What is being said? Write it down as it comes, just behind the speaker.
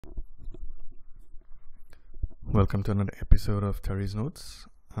Welcome to another episode of Terry's Notes,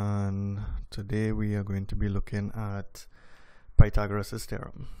 and today we are going to be looking at Pythagoras'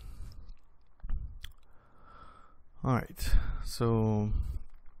 Theorem. Alright, so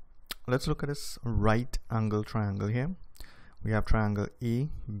let's look at this right angle triangle here. We have triangle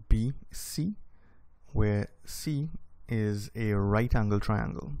ABC, where C is a right angle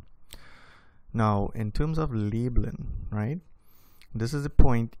triangle. Now, in terms of labeling, right, this is the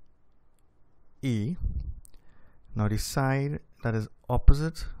point E. Now the side that is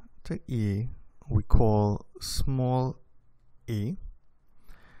opposite to A we call small a.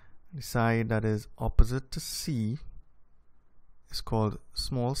 The side that is opposite to C is called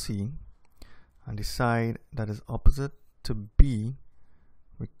small c. And the side that is opposite to B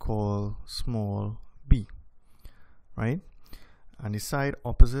we call small b. Right? And the side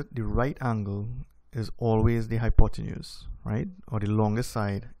opposite the right angle is always the hypotenuse, right? Or the longest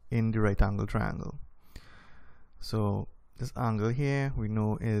side in the right angle triangle. So this angle here we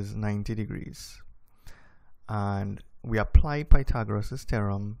know is 90 degrees, and we apply Pythagoras'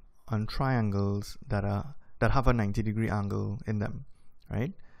 theorem on triangles that have a 90-degree angle in them,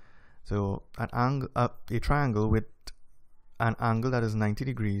 right? So a triangle with an angle that is 90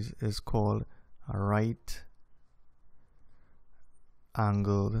 degrees is called a right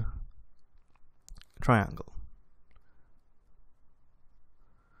angled triangle,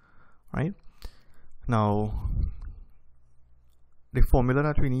 right? Now, the formula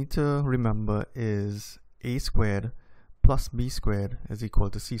that we need to remember is a squared plus b squared is equal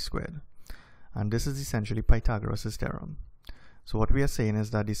to c squared. And this is essentially Pythagoras' theorem. So what we are saying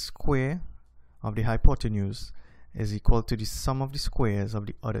is that the square of the hypotenuse is equal to the sum of the squares of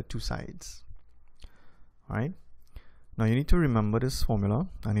the other two sides. Alright? Now you need to remember this formula,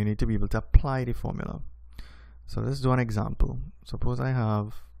 and you need to be able to apply the formula. So let's do an example. Suppose I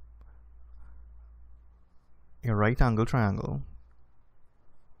have a right angle triangle,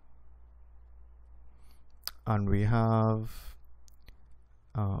 and we have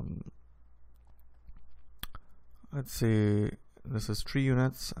let's say this is 3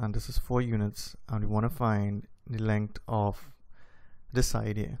 units and this is 4 units, and we want to find the length of this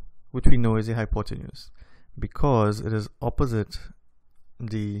side here, which we know is a hypotenuse because it is opposite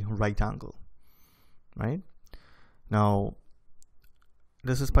the right angle, right? Now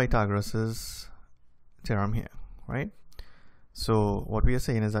this is Pythagoras' theorem here, right? So what we are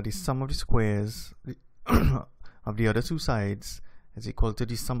saying is that the sum of the squares of the other two sides is equal to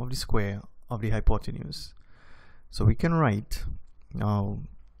the sum of the square of the hypotenuse. So we can write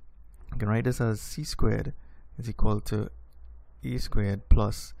this as c squared is equal to a squared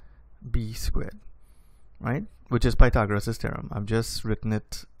plus b squared, right? Which is Pythagoras' theorem. I've just written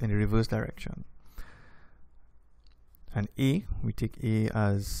it in the reverse direction. And a, we take a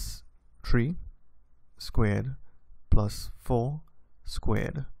as 3 squared plus 4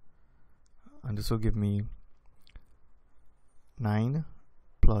 squared, and this will give me 9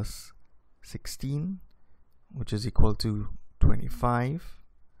 plus 16, which is equal to 25.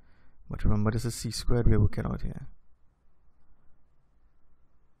 But remember, this is c squared we're working out here,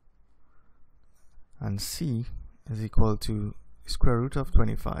 and c is equal to square root of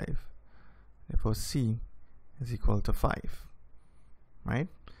 25. Therefore c is equal to 5, right?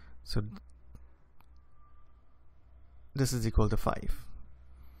 So this is equal to 5.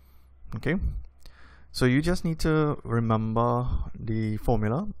 Okay, so you just need to remember the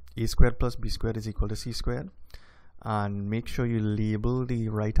formula: a squared plus b squared is equal to c squared, and make sure you label the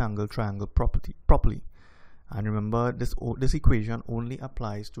right angle triangle properly. And remember, this equation only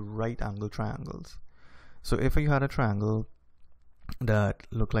applies to right angle triangles. So if you had a triangle that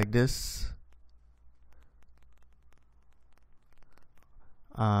looked like this,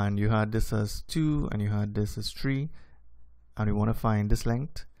 and you had this as 2 and you had this as 3, and we want to find this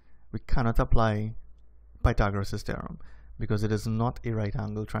length, we cannot apply Pythagoras' theorem because it is not a right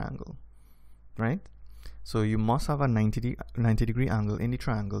angle triangle, right? So you must have a 90 degree angle in the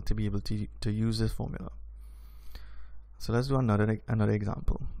triangle to be able to use this formula. So let's do another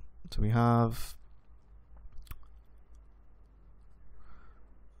example. So we have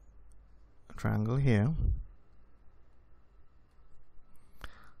a triangle here,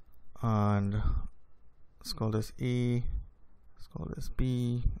 and let's call this A, let's call this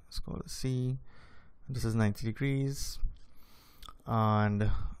B, let's call this C. This is 90 degrees, and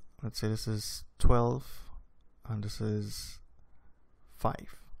let's say this is 12 and this is 5,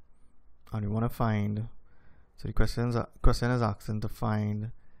 and we want to find, so the question is asking to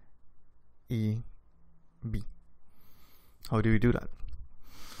find AB. How do we do that?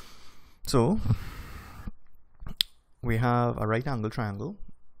 So we have a right angle triangle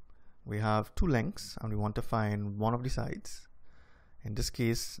we have two lengths and we want to find one of the sides. In this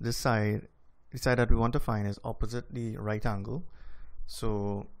case, the side that we want to find is opposite the right angle,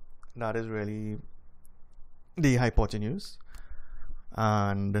 so that is really the hypotenuse,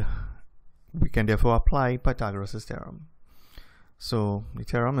 and we can therefore apply Pythagoras theorem. So the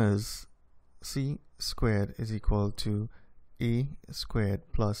theorem is c squared is equal to a squared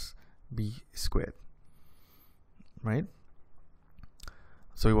plus b squared, right?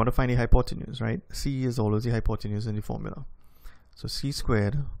 So we want to find the hypotenuse, right? C is always the hypotenuse in the formula. So c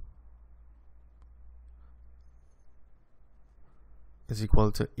squared is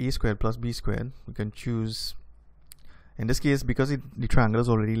equal to a squared plus b squared. We can choose, in this case, because the triangle is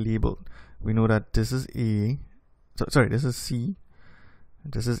already labeled, we know that this is a, sorry, this is c,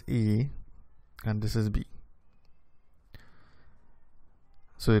 this is a, and this is b.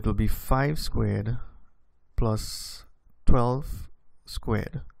 So it will be 5 squared plus 12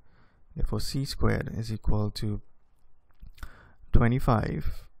 squared. Therefore c squared is equal to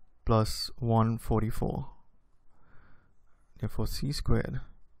 25 plus 144. Therefore c squared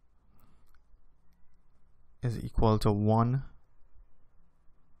is equal to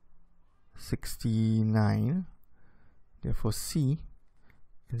 169. Therefore c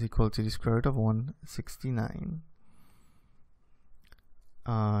is equal to the square root of 169,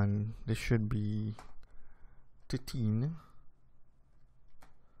 and this should be 13.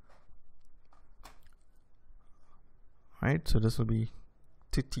 Right, so this will be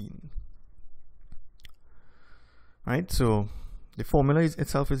 13. Right, so the formula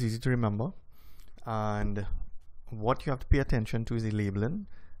itself is easy to remember, and what you have to pay attention to is the labeling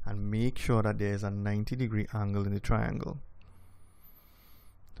and make sure that there is a 90-degree angle in the triangle.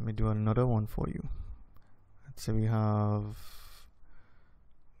 Let me do another one for you. Let's say we have,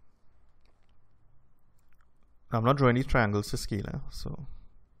 I'm not drawing these triangles to scale, so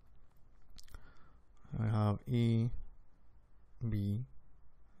I have A, B,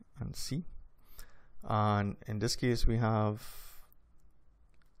 and C, and in this case we have,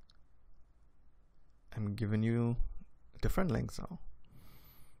 I'm giving you different lengths now.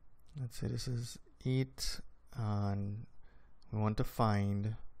 Let's say this is 8, and we want to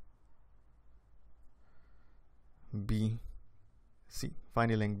find BC,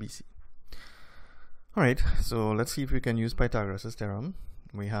 find the length BC. Alright, so let's see if we can use Pythagoras theorem.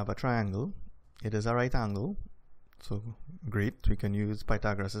 We have a triangle, it is a right angle, so great, we can use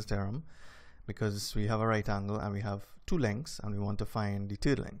Pythagoras theorem because we have a right angle and we have two lengths and we want to find the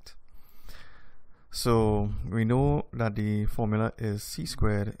third length. So we know that the formula is c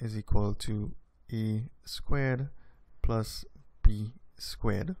squared is equal to a squared plus b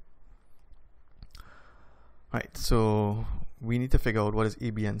squared. Right, so we need to figure out what is a,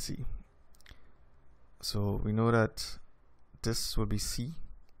 b, and c. So we know that this will be c,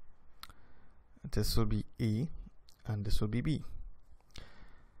 this will be a, and this will be b.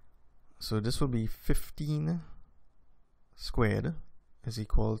 So this will be 15 squared is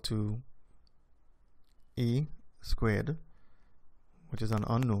equal to a squared, which is an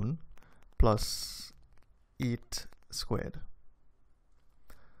unknown, plus 8 squared.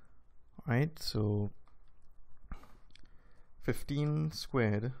 Right, so 15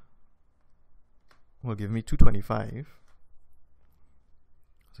 squared will give me 225.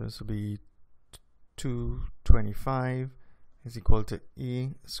 So this will be 225 is equal to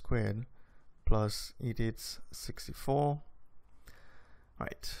a squared plus 8 8s 64.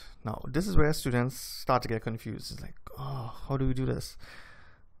 Right, now this is where students start to get confused. It's like, oh, how do we do this?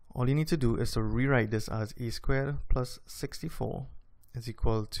 All you need to do is to rewrite this as a squared plus 64 is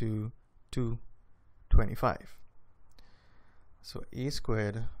equal to 225. So a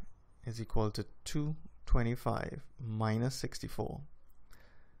squared is equal to 225 minus 64.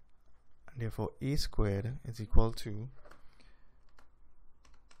 Therefore a squared is equal to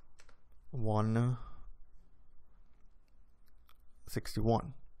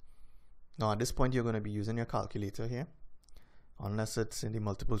 161. Now at this point you're going to be using your calculator here, unless it's in the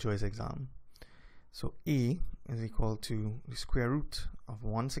multiple choice exam. So a is equal to the square root of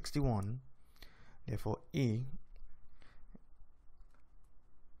 161. Therefore a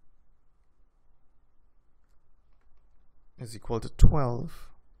is equal to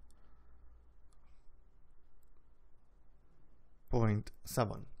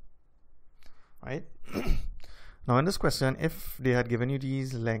 12.7. Right? Now in this question, if they had given you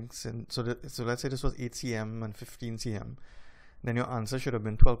these lengths, and so let's say this was 8 cm and 15 cm, then your answer should have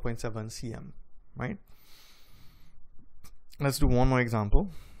been 12.7 cm, right? Let's do one more example.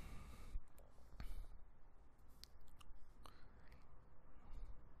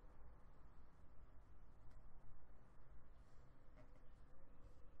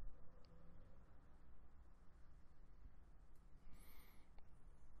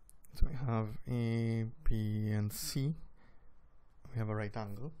 we have A, B, and C. We have a right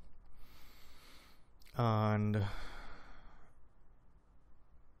angle, and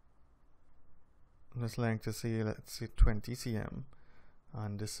this length is, say, let's say 20 cm,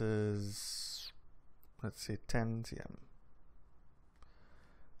 and this is, let's say, 10 cm,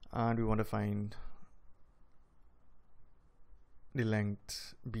 and we want to find the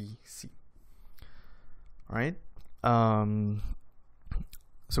length BC. All right.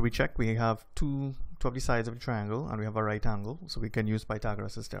 So we check, we have two of the sides of the triangle, and we have a right angle, so we can use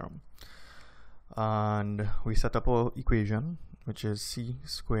Pythagoras Theorem. And we set up our equation, which is c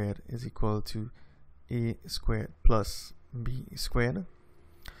squared is equal to a squared plus b squared.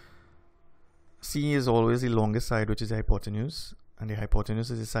 C is always the longest side, which is the hypotenuse, and the hypotenuse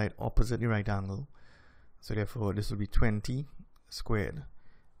is the side opposite the right angle. So therefore this will be 20 squared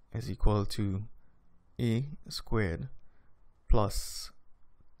is equal to a squared plus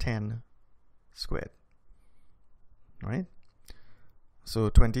 10 squared. Right? So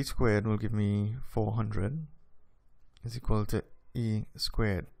 20 squared will give me 400 is equal to a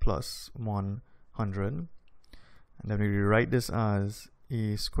squared plus 100, and then we rewrite this as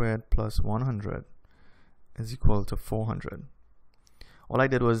a squared plus 100 is equal to 400. All I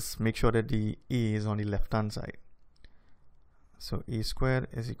did was make sure that the a is on the left hand side. So a squared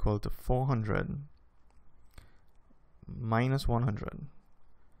is equal to 400 minus 100.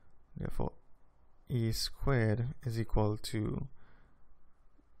 Therefore a squared is equal to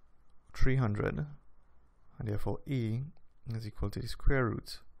 300, and therefore a is equal to the square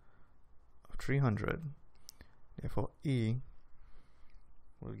root of 300. Therefore a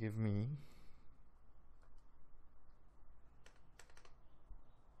will give me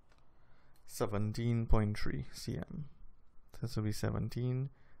 17.3 cm. This will be 17.3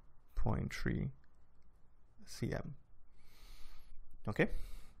 cm. Okay,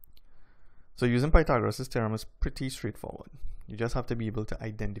 so using Pythagoras' theorem is pretty straightforward. You just have to be able to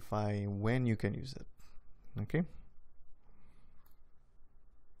identify when you can use it. Okay.